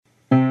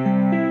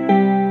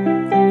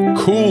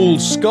Cool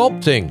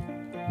sculpting.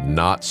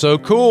 Not so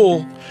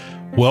cool.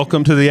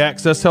 Welcome to the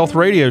Access Health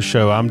Radio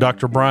Show. I'm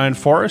Dr. Brian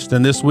Forrest,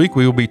 and this week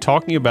we will be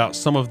talking about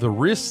some of the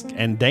risks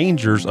and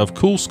dangers of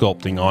cool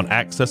sculpting on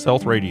Access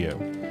Health Radio.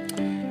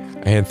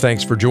 And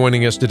thanks for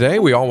joining us today.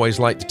 We always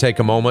like to take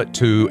a moment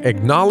to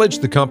acknowledge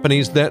the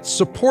companies that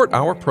support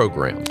our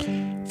program.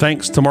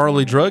 Thanks to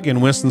Marley Drug in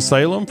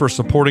Winston-Salem for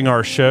supporting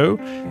our show.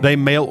 They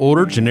mail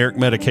order generic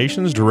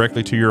medications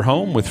directly to your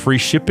home with free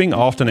shipping,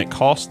 often at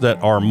costs that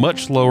are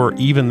much lower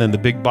even than the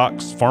big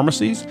box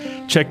pharmacies.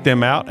 Check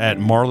them out at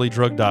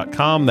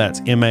marleydrug.com. That's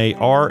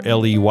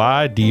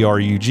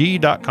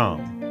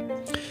MARLEYDRUG.com.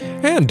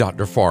 And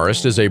Dr.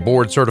 Forrest is a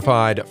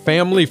board-certified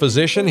family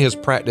physician. His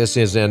practice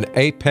is in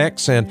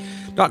Apex. And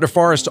Dr.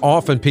 Forrest,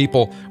 often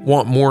people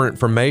want more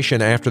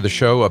information after the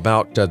show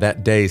about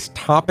that day's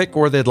topic,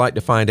 or they'd like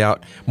to find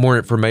out more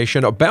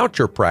information about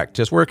your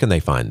practice. Where can they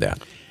find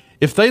that?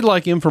 If they'd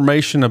like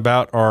information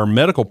about our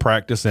medical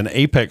practice in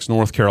Apex,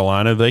 North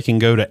Carolina, they can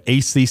go to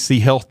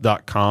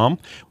acchealth.com,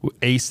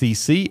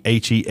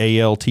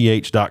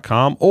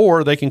 ACCHEALTH.com,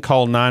 or they can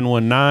call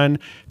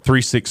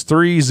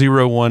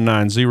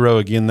 919-363-0190.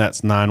 Again, that's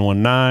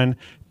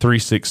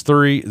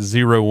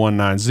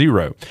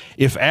 919-363-0190.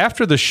 If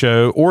after the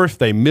show, or if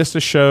they miss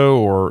a show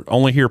or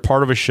only hear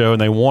part of a show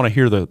and they want to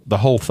hear the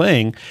whole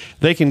thing,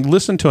 they can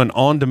listen to an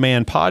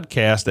on-demand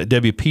podcast at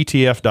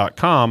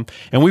WPTF.com,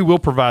 and we will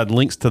provide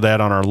links to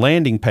that on our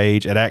landing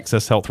page at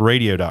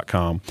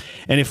accesshealthradio.com.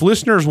 And if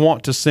listeners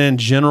want to send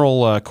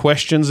general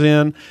questions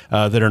in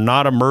that are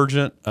not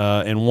emergent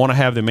and want to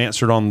have them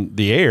answered on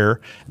the air,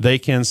 they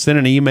can send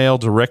an email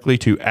directly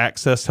to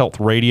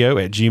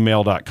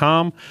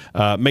accesshealthradio@gmail.com.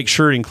 Make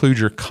sure to include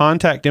your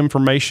contact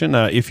information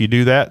if you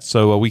do that,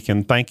 so we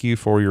can thank you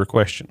for your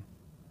question.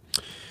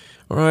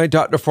 All right,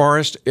 Dr.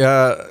 Forrest,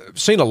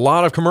 seen a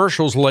lot of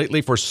commercials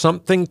lately for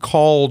something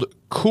called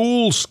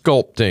cool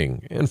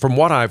sculpting. And from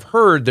what I've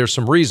heard, there's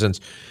some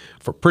reasons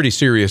for pretty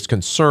serious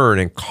concern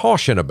and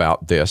caution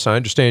about this. I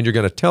understand you're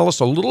going to tell us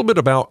a little bit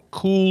about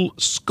cool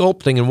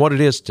sculpting and what it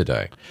is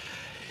today.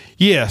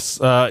 Yes.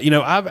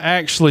 I've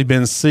actually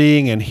been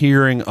seeing and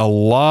hearing a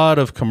lot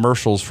of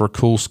commercials for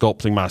cool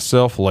sculpting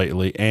myself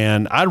lately,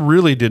 and I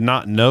really did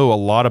not know a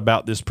lot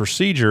about this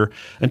procedure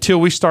until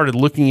we started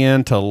looking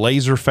into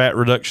laser fat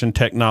reduction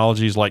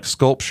technologies like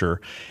SculpSure.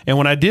 And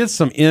when I did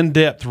some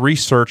in-depth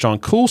research on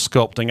cool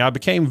sculpting, I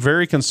became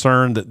very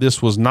concerned that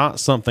this was not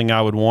something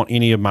I would want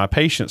any of my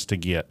patients to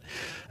get.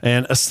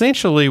 And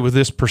essentially with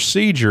this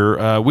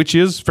procedure, which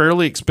is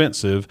fairly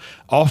expensive,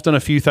 often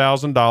a few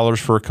 $1,000s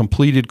for a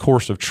completed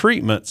course of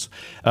treatments,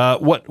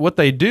 what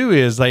they do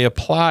is they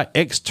apply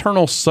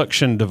external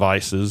suction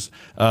devices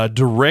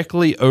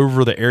directly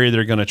over the area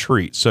they're going to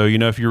treat. So,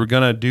 if you were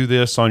going to do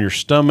this on your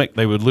stomach,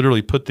 they would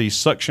literally put these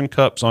suction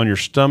cups on your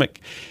stomach.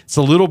 It's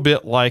a little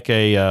bit like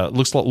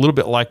looks a little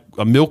bit like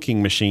a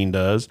milking machine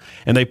does.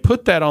 And they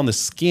put that on the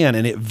skin,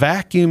 and it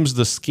vacuums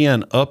the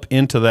skin up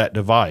into that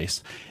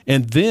device.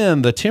 And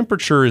then the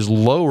temperature is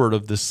lowered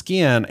of the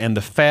skin and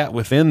the fat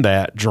within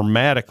that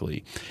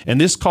dramatically.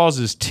 And this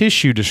causes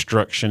tissue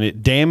destruction.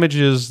 It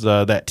damages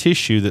that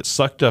tissue that's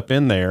sucked up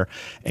in there,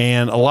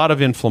 and a lot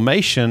of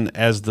inflammation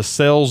as the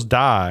cells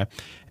die.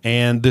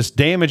 And this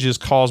damage is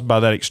caused by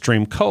that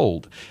extreme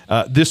cold.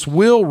 This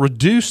will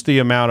reduce the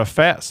amount of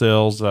fat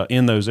cells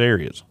in those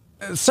areas.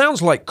 It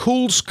sounds like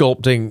cool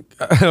sculpting,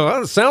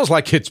 it sounds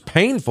like it's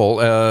painful,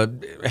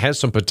 has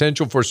some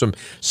potential for some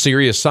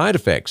serious side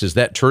effects. Is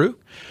that true?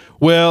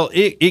 Well,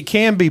 it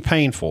can be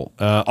painful.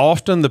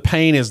 Often the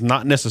pain is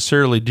not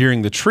necessarily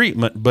during the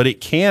treatment, but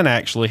it can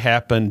actually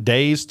happen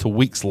days to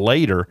weeks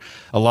later.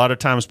 A lot of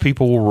times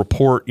people will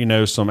report,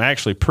 some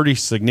actually pretty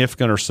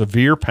significant or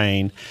severe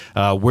pain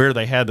where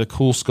they had the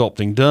cool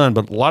sculpting done,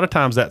 but a lot of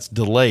times that's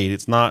delayed.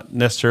 It's not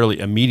necessarily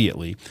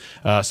immediately.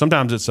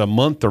 Sometimes it's a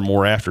month or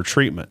more after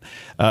treatment.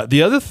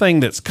 The other thing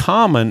that's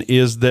common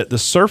is that the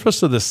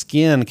surface of the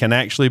skin can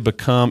actually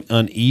become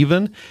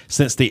uneven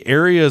since the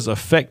areas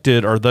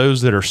affected are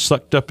those that are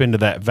sucked up into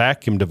that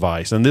vacuum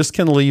device. And this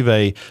can leave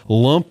a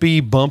lumpy,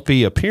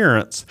 bumpy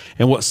appearance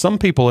and what some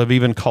people have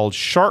even called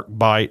shark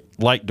bite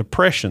like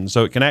depression.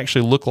 So it can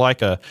actually look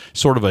like a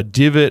sort of a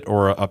divot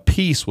or a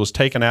piece was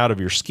taken out of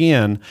your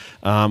skin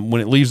when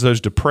it leaves those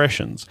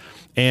depressions.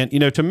 And,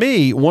 to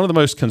me, one of the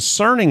most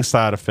concerning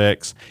side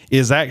effects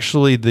is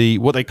actually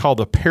what they call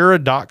the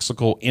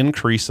paradoxical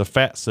increase of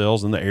fat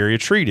cells in the area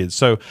treated.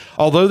 So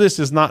although this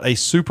is not a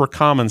super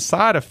common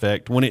side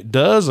effect, when it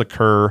does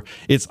occur,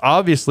 it's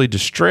obviously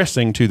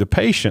distressing to the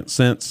patient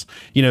since,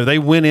 they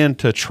went in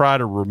to try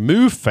to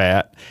remove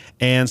fat.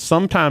 And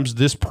sometimes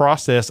this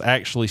process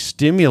actually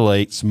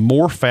stimulates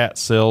more fat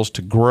cells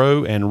to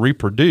grow and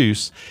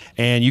reproduce,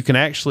 and you can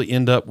actually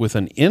end up with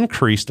an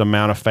increased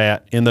amount of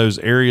fat in those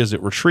areas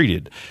that were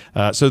treated.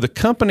 So the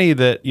company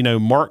that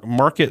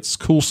markets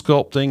cool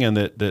sculpting and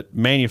that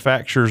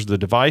manufactures the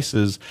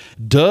devices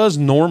does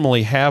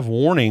normally have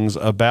warnings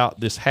about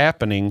this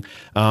happening,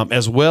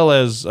 as well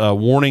as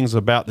warnings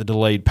about the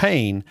delayed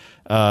pain.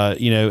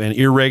 and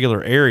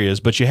irregular areas.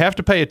 But you have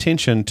to pay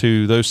attention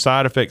to those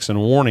side effects and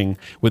warning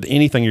with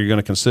anything you're going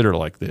to consider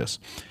like this.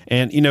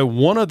 And,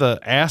 one of the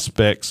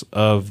aspects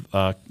of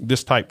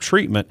this type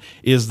treatment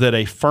is that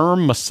a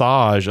firm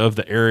massage of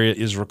the area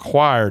is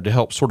required to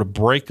help sort of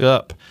break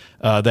up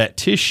that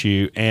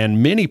tissue.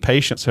 And many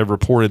patients have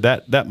reported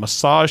that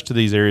massage to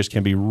these areas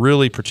can be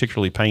really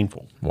particularly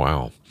painful.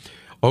 Wow.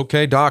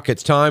 Okay, Doc,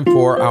 it's time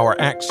for our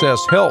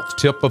Access Health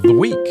tip of the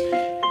week.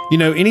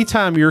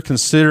 Anytime you're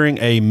considering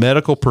a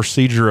medical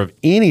procedure of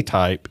any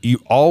type,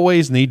 you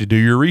always need to do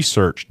your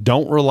research.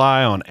 Don't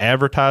rely on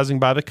advertising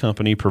by the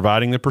company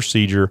providing the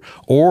procedure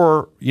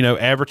or,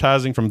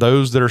 advertising from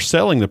those that are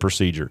selling the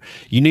procedure.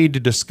 You need to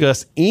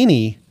discuss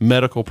any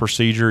medical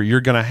procedure you're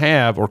going to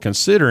have or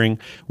considering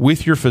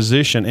with your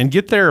physician and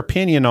get their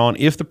opinion on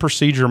if the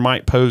procedure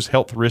might pose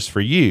health risks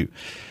for you.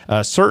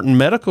 Certain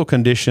medical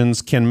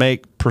conditions can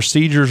make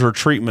procedures or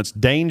treatments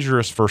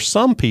dangerous for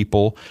some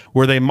people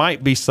where they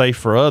might be safe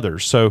for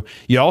others. So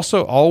you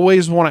also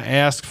always want to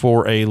ask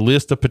for a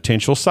list of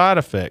potential side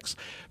effects.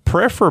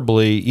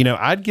 Preferably,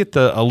 I'd get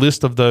a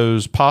list of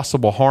those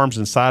possible harms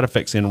and side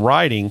effects in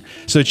writing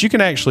so that you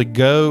can actually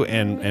go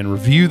and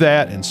review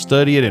that and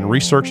study it and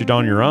research it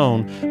on your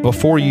own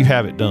before you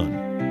have it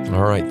done.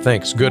 All right.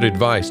 Thanks. Good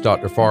advice,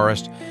 Dr.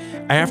 Forrest.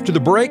 After the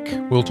break,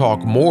 we'll talk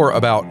more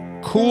about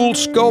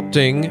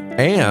CoolSculpting,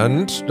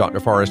 and Dr.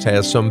 Forrest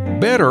has some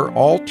better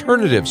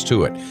alternatives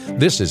to it.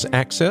 This is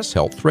Access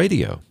Health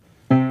Radio.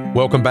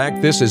 Welcome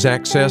back. This is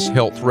Access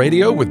Health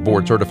Radio with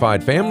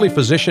board-certified family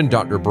physician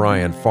Dr.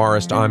 Brian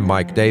Forrest. I'm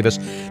Mike Davis.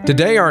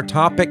 Today our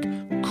topic,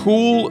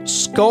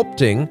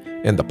 CoolSculpting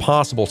and the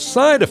possible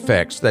side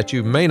effects that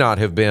you may not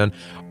have been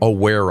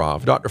aware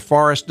of. Dr.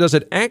 Forrest, does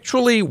it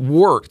actually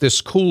work,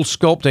 this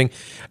CoolSculpting,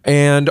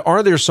 and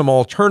are there some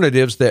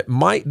alternatives that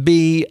might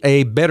be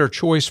a better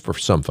choice for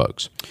some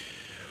folks?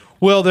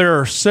 Well, there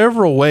are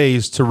several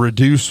ways to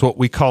reduce what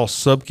we call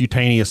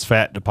subcutaneous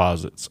fat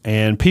deposits,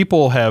 and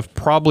people have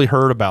probably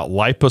heard about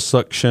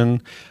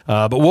liposuction,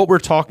 but what we're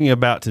talking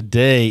about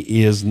today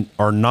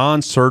are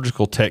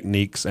non-surgical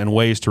techniques and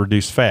ways to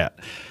reduce fat.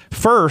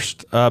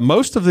 First,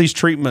 most of these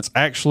treatments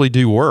actually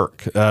do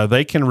work.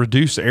 They can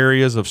reduce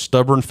areas of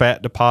stubborn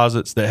fat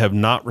deposits that have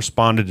not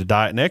responded to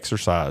diet and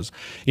exercise.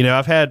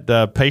 I've had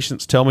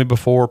patients tell me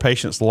before,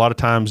 patients a lot of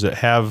times that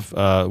have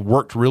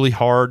worked really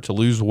hard to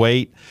lose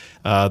weight.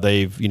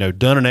 They've,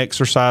 done an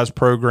exercise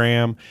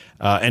program,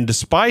 and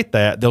despite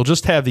that, they'll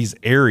just have these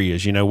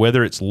areas,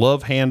 whether it's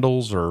love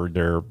handles or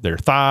their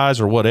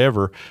thighs or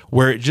whatever,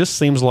 where it just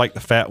seems like the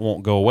fat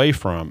won't go away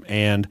from.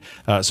 And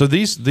so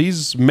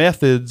these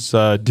methods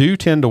do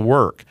tend to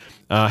work.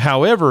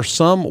 However,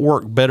 some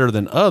work better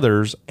than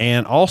others,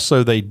 and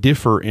also they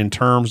differ in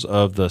terms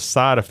of the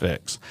side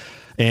effects.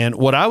 And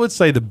what I would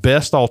say the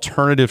best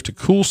alternative to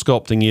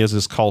CoolSculpting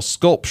is called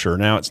Sculpture.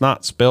 Now, it's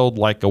not spelled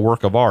like a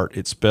work of art.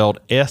 It's spelled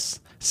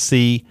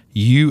SCULPSURE.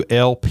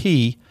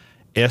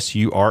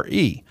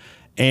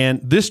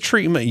 And this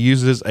treatment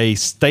uses a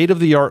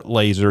state-of-the-art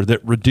laser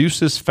that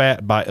reduces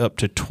fat by up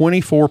to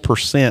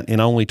 24% in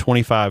only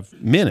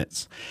 25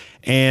 minutes.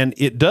 And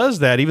it does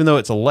that, even though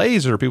it's a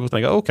laser, people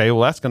think, okay,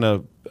 well, that's going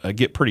to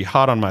get pretty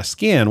hot on my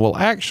skin. Well,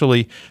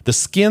 actually, the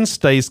skin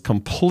stays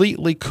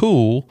completely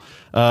cool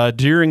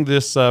during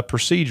this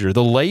procedure.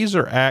 The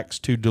laser acts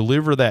to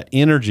deliver that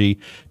energy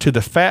to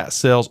the fat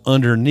cells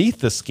underneath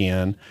the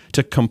skin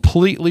to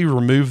completely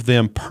remove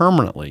them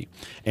permanently.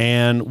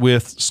 And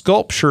with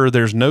Sculpture,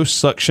 there's no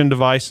suction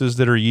devices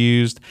that are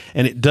used,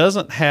 and it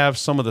doesn't have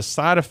some of the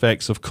side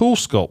effects of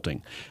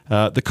CoolSculpting.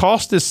 The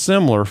cost is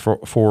similar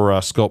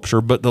for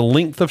Sculpture, but the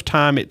length of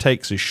time it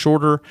takes is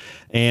shorter,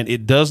 and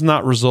it does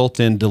not result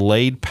in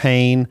delayed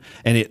pain,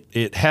 and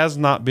it has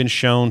not been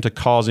shown to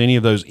cause any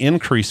of those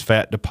increased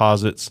fat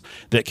deposits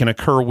that can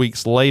occur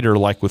weeks later,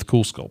 like with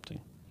CoolSculpting.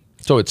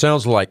 So it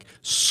sounds like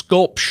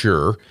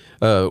Sculpture,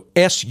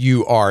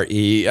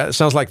 SURE,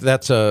 sounds like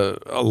that's a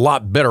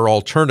lot better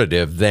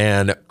alternative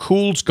than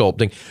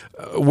CoolSculpting.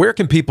 Where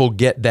can people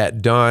get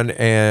that done,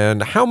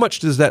 and how much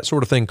does that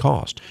sort of thing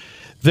cost?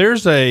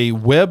 There's a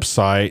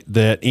website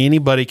that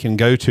anybody can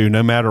go to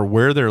no matter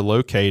where they're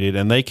located,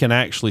 and they can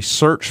actually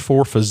search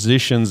for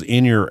physicians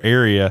in your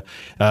area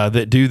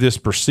that do this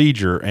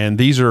procedure. And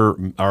these are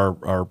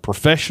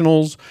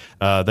professionals.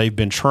 They've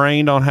been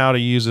trained on how to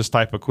use this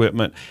type of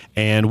equipment,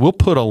 and we'll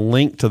put a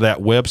link to that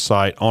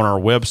website on our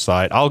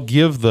website. I'll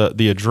give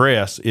the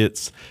address.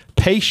 It's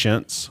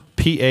patients,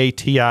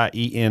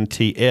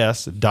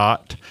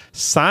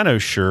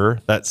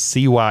 patients.cynosure, that's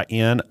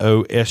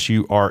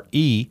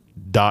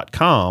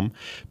CYNOSURE.com,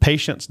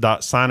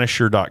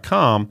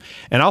 patients.cynosure.com,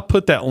 and I'll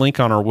put that link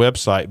on our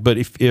website. But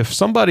if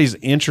somebody's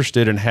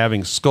interested in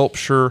having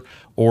Sculpture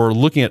or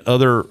looking at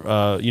other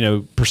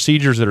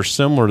procedures that are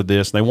similar to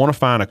this, and they want to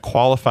find a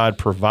qualified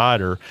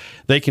provider,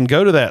 they can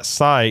go to that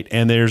site,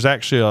 and there's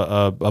actually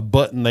a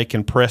button they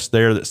can press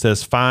there that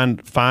says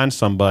find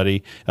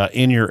somebody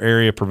in your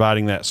area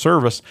providing that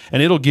service,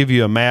 and it'll give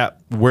you a map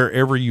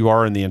wherever you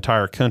are in the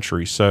entire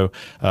country. So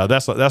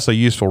that's a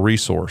useful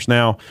resource.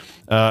 Now,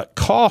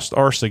 costs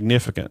are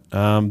significant.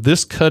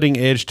 This cutting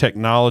edge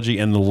technology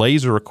and the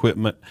laser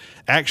equipment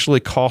actually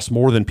cost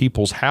more than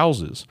people's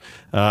houses.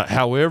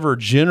 However,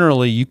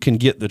 generally you can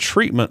get the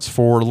treatments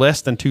for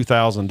less than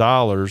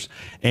 $2,000,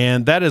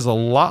 and that is a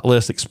lot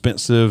less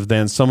expensive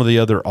than some of the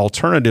other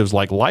alternatives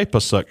like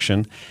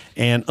liposuction.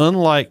 And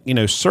unlike,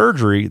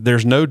 surgery,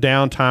 there's no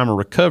downtime or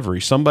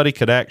recovery. Somebody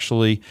could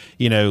actually,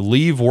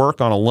 leave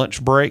work on a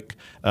lunch break,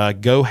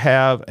 go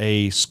have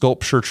a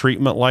sculpture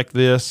treatment like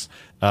this,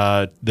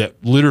 that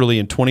literally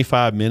in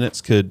 25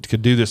 minutes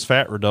could do this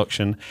fat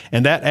reduction,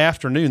 and that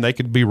afternoon they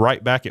could be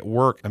right back at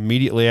work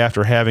immediately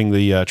after having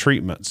the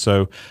treatment.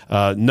 So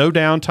no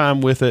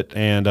downtime with it,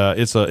 and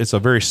it's a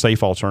very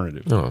safe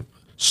alternative. Oh.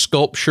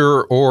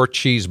 Sculpture or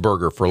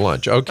cheeseburger for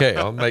lunch. Okay,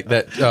 I'll make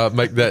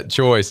that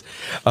choice.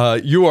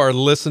 You are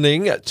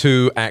listening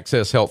to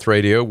Access Health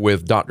Radio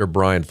with Dr.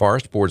 Brian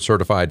Forrest,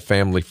 board-certified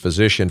family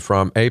physician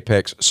from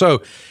Apex.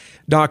 So,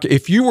 Doc,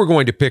 if you were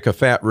going to pick a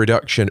fat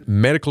reduction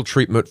medical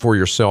treatment for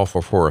yourself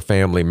or for a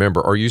family member,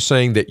 are you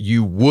saying that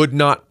you would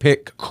not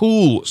pick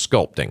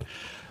CoolSculpting?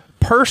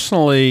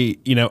 Personally,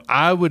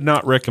 I would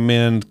not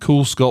recommend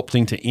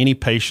CoolSculpting to any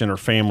patient or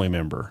family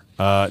member.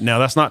 Now,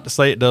 that's not to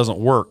say it doesn't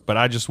work, but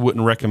I just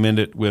wouldn't recommend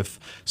it with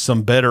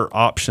some better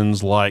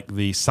options like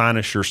the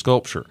Cynosure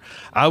Sculpture.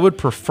 I would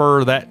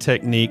prefer that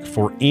technique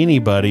for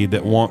anybody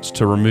that wants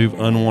to remove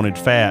unwanted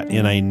fat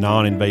in a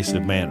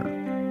non-invasive manner.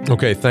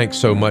 Okay, thanks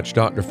so much,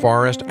 Dr.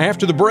 Forrest.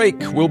 After the break,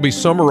 we'll be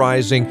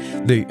summarizing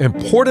the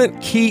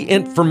important key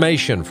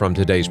information from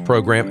today's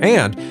program,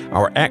 and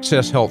our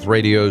Access Health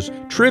Radio's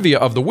Trivia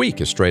of the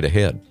Week is straight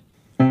ahead.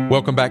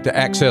 Welcome back to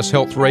Access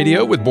Health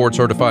Radio with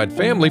board-certified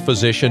family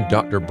physician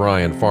Dr.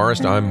 Brian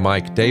Forrest. I'm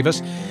Mike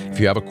Davis. If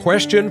you have a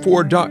question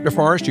for Dr.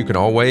 Forrest, you can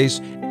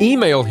always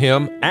email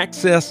him,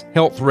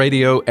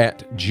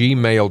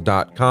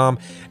 accesshealthradio@gmail.com.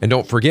 And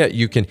don't forget,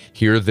 you can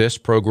hear this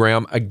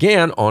program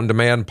again.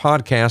 On-demand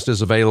podcast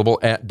is available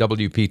at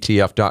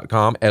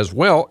WPTF.com, as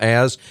well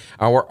as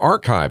our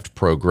archived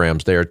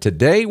programs there.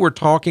 Today, we're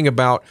talking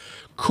about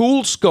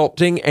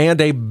CoolSculpting and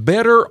a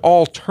better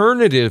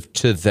alternative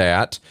to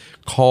that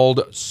called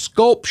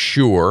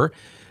Sculpsure.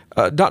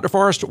 Dr.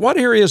 Forrest, what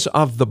areas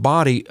of the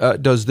body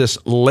does this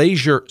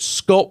laser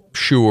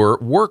Sculpsure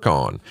work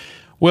on?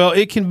 Well,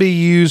 it can be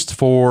used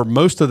for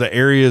most of the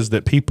areas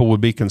that people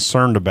would be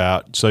concerned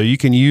about. So you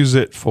can use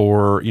it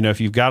for, if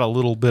you've got a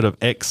little bit of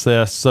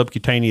excess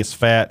subcutaneous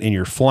fat in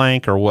your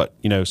flank, or what,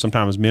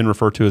 sometimes men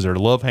refer to as their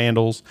love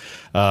handles,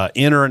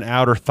 inner and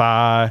outer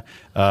thigh,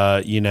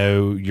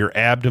 your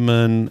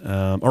abdomen,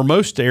 or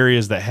most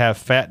areas that have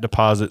fat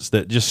deposits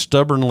that just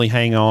stubbornly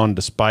hang on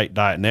despite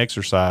diet and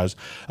exercise.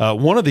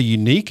 One of the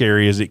unique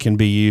areas it can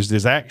be used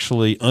is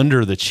actually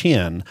under the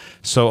chin.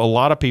 So a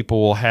lot of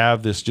people will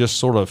have this just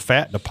sort of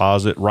fat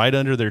deposit right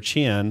under their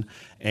chin.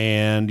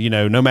 And,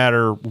 no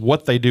matter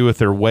what they do with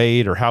their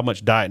weight or how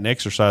much diet and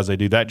exercise they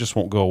do, that just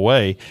won't go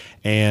away.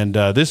 And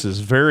this is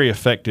very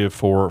effective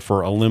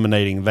for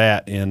eliminating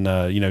that in,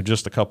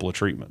 just a couple of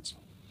treatments.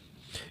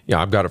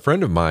 Yeah, I've got a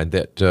friend of mine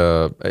that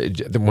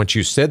once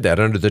you said that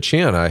under the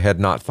chin, I had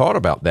not thought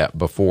about that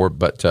before,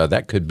 but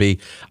that could be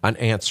an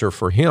answer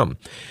for him.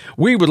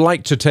 We would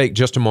like to take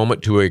just a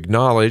moment to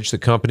acknowledge the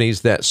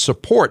companies that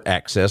support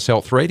Access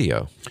Health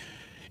Radio.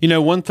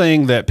 One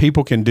thing that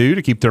people can do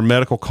to keep their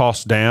medical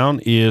costs down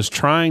is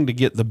trying to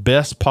get the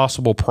best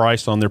possible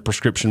price on their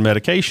prescription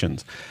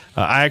medications.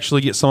 I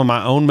actually get some of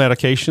my own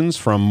medications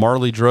from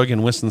Marley Drug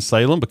in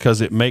Winston-Salem because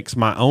it makes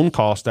my own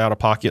cost out of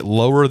pocket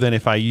lower than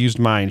if I used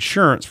my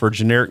insurance for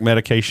generic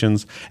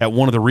medications at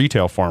one of the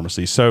retail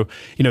pharmacies. So,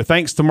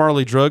 thanks to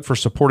Marley Drug for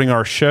supporting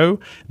our show.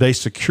 They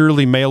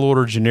securely mail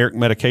order generic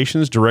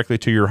medications directly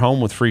to your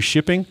home with free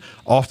shipping,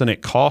 often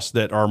at costs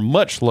that are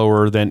much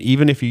lower than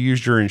even if you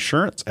used your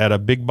insurance at a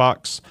big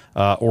box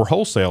or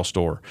wholesale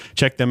store.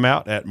 Check them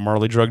out at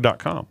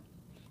marleydrug.com.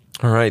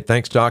 All right.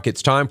 Thanks, Doc.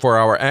 It's time for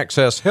our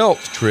Access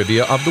Health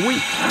Trivia of the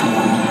Week.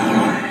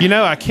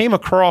 I came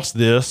across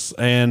this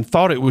and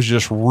thought it was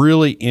just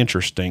really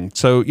interesting.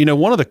 So,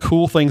 one of the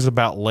cool things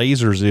about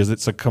lasers is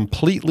it's a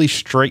completely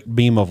straight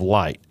beam of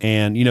light.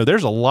 And,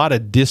 there's a lot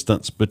of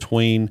distance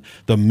between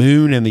the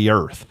moon and the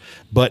Earth.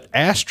 But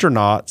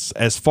astronauts,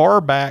 as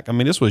far back,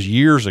 this was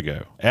years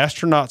ago,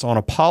 astronauts on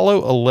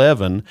Apollo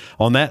 11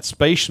 on that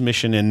space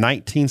mission in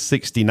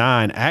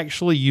 1969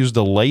 actually used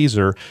a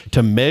laser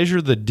to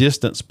measure the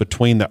distance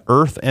between the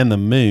Earth and the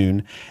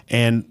moon.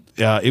 And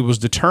it was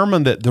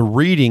determined that the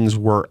readings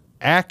were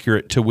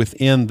accurate to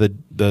within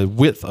the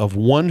width of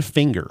one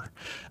finger.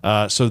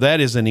 So that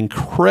is an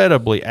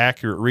incredibly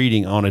accurate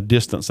reading on a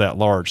distance that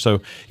large. So,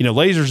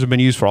 lasers have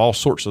been used for all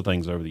sorts of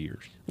things over the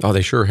years. Oh,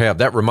 they sure have.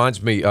 That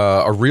reminds me,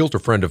 a realtor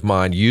friend of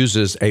mine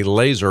uses a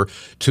laser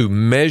to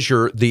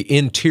measure the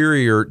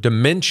interior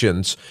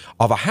dimensions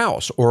of a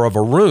house or of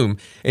a room.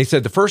 And he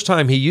said the first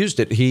time he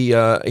used it,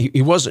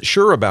 he wasn't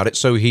sure about it,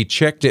 so he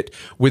checked it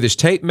with his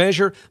tape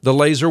measure. The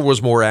laser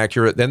was more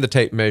accurate than the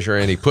tape measure,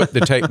 and he put the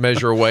tape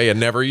measure away and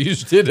never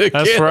used it again.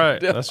 That's right.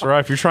 That's right.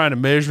 If you're trying to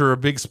measure a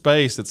big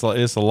space, it's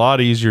a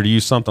lot easier to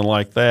use something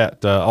like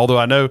that. Although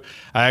I know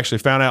I actually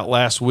found out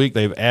last week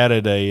they've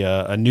added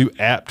a new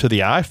app to the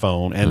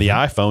iPhone. And the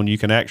iPhone, you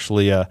can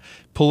actually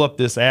pull up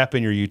this app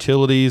in your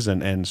utilities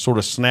and sort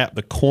of snap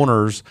the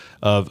corners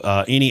of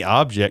any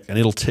object, and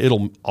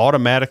it'll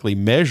automatically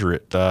measure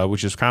it,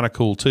 which is kind of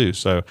cool too.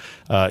 So,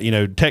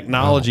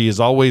 technology is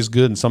always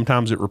good, and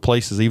sometimes it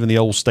replaces even the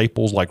old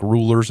staples like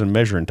rulers and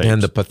measuring tapes.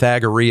 And the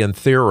Pythagorean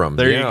theorem.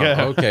 There you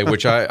go. Okay,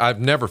 which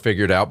I've never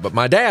figured out, but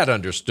my dad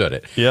understood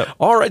it. Yep.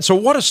 All right, so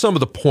what are some of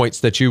the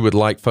points that you would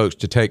like folks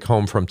to take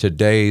home from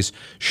today's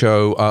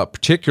show,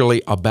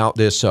 particularly about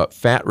this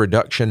fat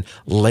reduction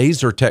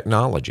laser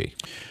technology?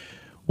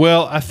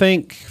 Well, I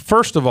think,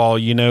 first of all,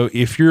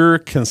 if you're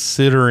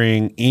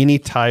considering any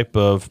type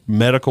of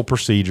medical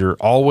procedure,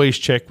 always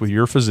check with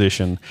your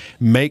physician.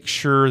 Make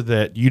sure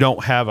that you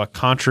don't have a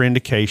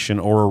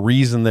contraindication or a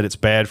reason that it's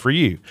bad for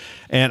you.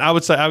 And I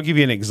would say, I'll give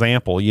you an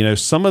example.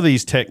 Some of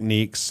these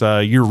techniques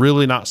you're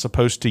really not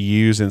supposed to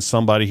use in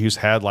somebody who's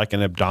had like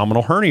an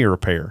abdominal hernia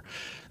repair.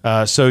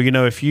 So,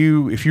 if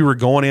you were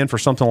going in for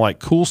something like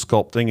cool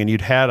sculpting and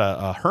you'd had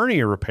a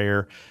hernia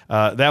repair,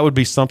 that would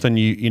be something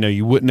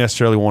you wouldn't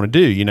necessarily want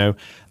to do.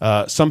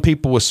 Some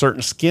people with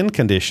certain skin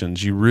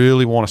conditions, you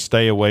really want to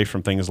stay away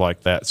from things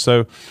like that.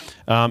 So,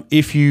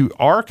 if you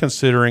are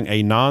considering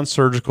a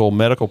non-surgical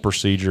medical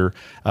procedure,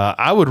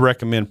 I would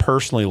recommend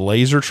personally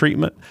laser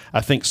treatment.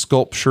 I think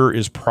sculpture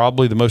is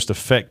probably the most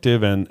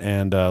effective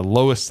and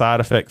lowest side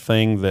effect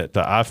thing that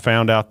I've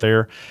found out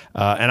there.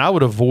 And I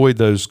would avoid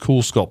those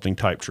cool sculpting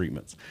type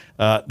treatments.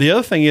 The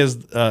other thing is,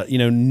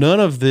 none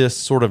of this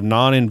sort of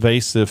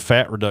non-invasive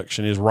fat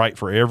reduction is right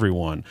for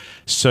everyone.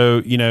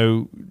 So,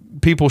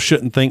 people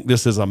shouldn't think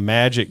this is a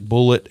magic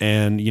bullet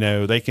and,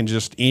 they can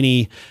just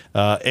any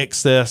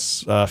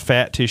excess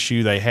fat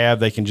tissue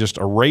they can just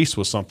erase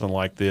with something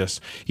like this.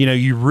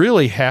 You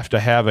really have to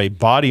have a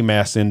body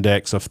mass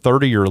index of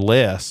 30 or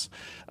less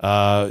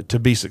to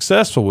be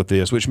successful with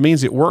this, which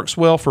means it works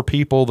well for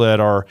people that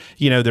are,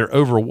 they're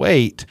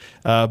overweight,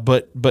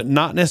 but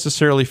not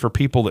necessarily for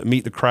people that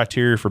meet the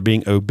criteria for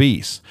being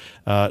obese.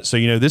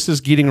 So, this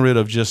is getting rid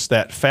of just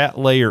that fat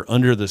layer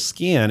under the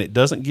skin. It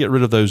doesn't get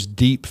rid of those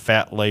deep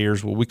fat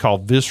layers, what we call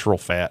visceral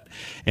fat.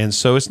 And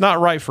so it's not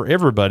right for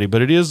everybody,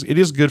 but it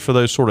is good for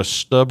those sort of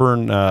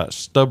stubborn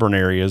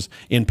areas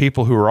in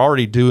people who are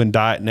already doing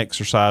diet and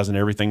exercise and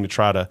everything to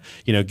try to,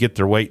 get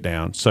their weight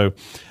down. So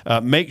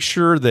make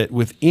sure that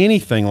with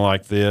anything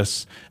like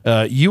this,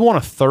 you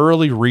want to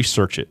thoroughly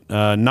research it,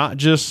 not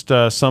just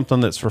something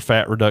that's for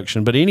fat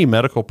reduction, but any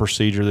medical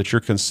procedure that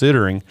you're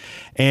considering.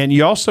 And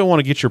you also want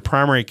to get your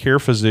primary care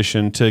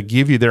physician to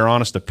give you their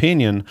honest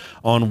opinion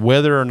on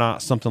whether or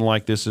not something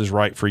like this is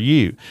right for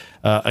you.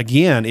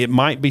 Again, it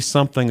might be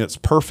something that's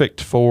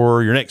perfect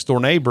for your next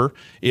door neighbor.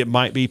 It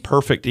might be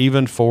perfect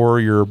even for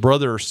your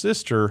brother or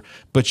sister,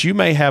 but you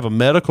may have a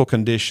medical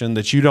condition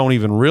that you don't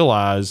even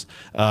realize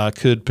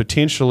could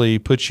potentially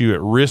put you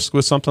at risk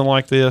with something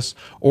like this,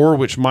 or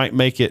which might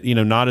make it,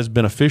 not as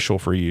beneficial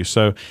for you.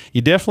 So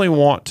you definitely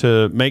want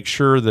to make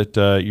sure that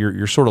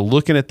you're sort of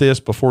looking at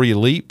this before you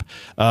leap.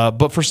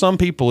 But for some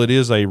people, it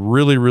is a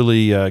really,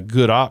 really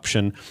good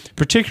option,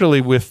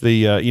 particularly with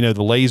the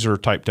the laser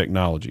type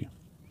technology.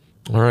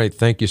 All right.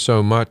 Thank you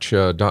so much,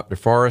 Dr.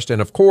 Forrest.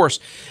 And of course,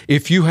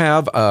 if you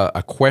have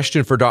a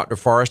question for Dr.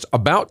 Forrest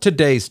about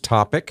today's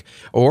topic,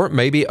 or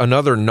maybe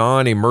another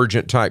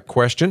non-emergent type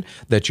question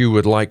that you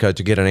would like to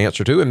get an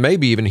answer to, and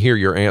maybe even hear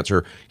your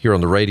answer here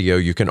on the radio,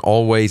 you can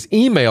always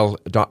email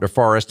Dr.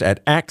 Forrest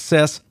at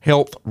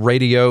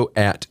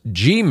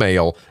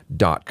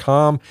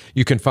accesshealthradio@gmail.com.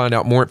 You can find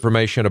out more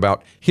information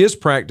about his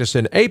practice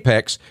in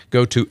Apex.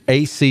 Go to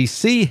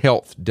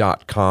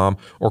acchealth.com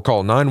or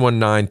call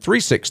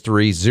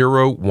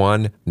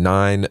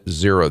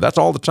 919-363-0190. That's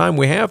all the time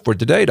we have for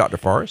today, Dr.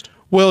 Forrest.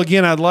 Well,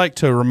 again, I'd like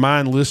to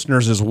remind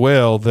listeners as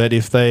well that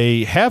if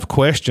they have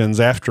questions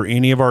after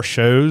any of our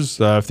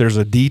shows, if there's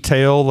a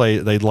detail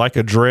they'd like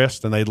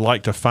addressed and they'd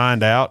like to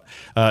find out,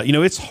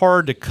 it's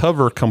hard to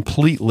cover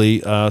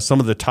completely some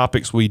of the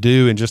topics we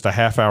do in just a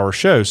half-hour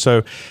show.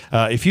 So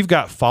if you've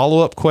got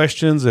follow-up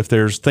questions, if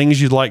there's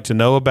things you'd like to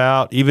know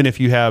about, even if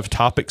you have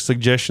topic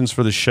suggestions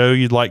for the show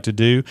you'd like to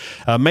do,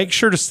 make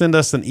sure to send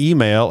us an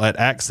email at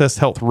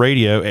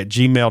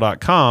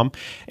accesshealthradio@gmail.com,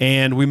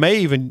 and we may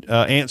even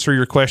answer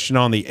your question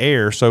on the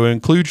air. So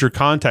include your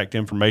contact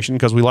information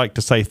because we like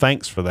to say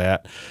thanks for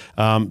that.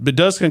 It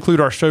does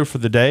conclude our show for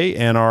the day,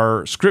 and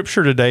our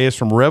scripture today is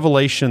from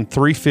Revelation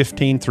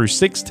 3:15 through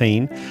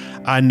 16.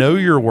 I know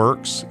your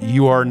works.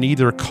 You are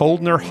neither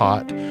cold nor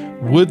hot.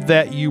 Would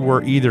that you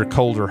were either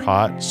cold or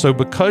hot. So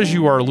because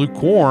you are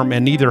lukewarm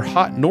and neither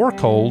hot nor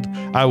cold,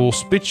 I will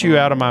spit you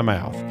out of my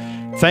mouth.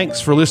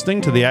 Thanks for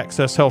listening to the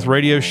Access Health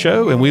Radio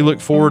Show, and we look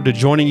forward to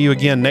joining you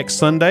again next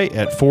Sunday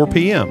at 4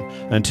 p.m.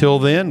 Until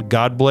then,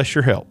 God bless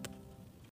your health.